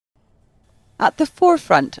At the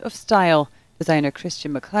forefront of style, designer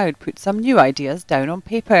Christian McLeod put some new ideas down on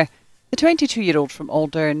paper. The 22-year-old from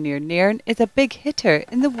Aldern near Nairn is a big hitter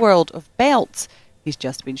in the world of belts. He's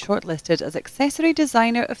just been shortlisted as Accessory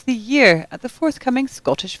Designer of the Year at the forthcoming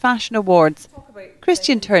Scottish Fashion Awards.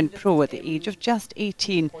 Christian turned pro at the age of just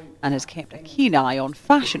 18 and has kept a keen eye on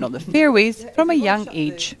fashion on the fairways from a young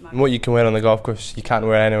age. What you can wear on the golf course, you can't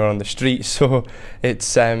wear anywhere on the street. So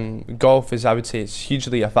it's golf is, I would say, it's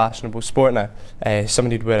hugely a fashionable sport now.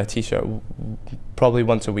 Somebody would wear a t-shirt probably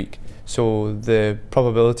once a week. So the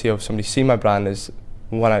probability of somebody seeing my brand is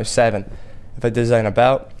 1 out of 7. If I design a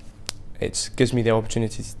belt, it gives me the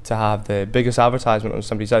opportunity to have the biggest advertisement on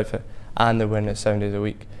somebody's outfit, and they're wearing it 7 days a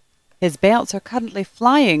week. His belts are currently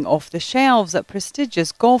flying off the shelves at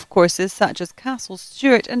prestigious golf courses such as Castle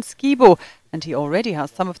Stewart and Skibo, and he already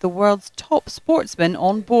has some of the world's top sportsmen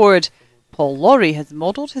on board. Paul Lawrie has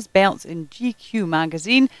modelled his belts in GQ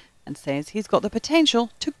magazine and says he's got the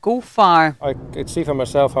potential to go far. I could see for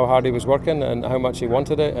myself how hard he was working and how much he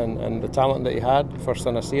wanted it, and the talent that he had for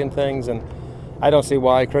sort of seeing things, and I don't see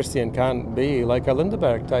why Christian can't be like a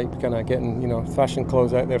Lindeberg type, kind of getting, fashion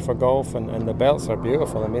clothes out there for golf, and the belts are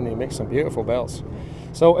beautiful. I mean, he makes some beautiful belts.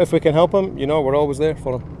 So if we can help him, we're always there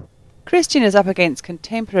for him. Christian is up against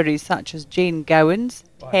contemporaries such as Jane Gowans,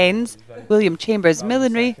 Hens, William Chambers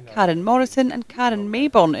Millinery, Karen Morrison and Karen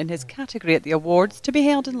Maybon in his category at the awards to be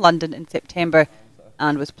held in London in September.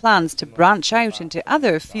 And with plans to branch out into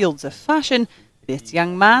other fields of fashion, this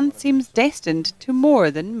young man seems destined to more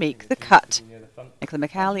than make the cut. Nicola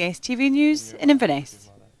McCally, STV News in Inverness.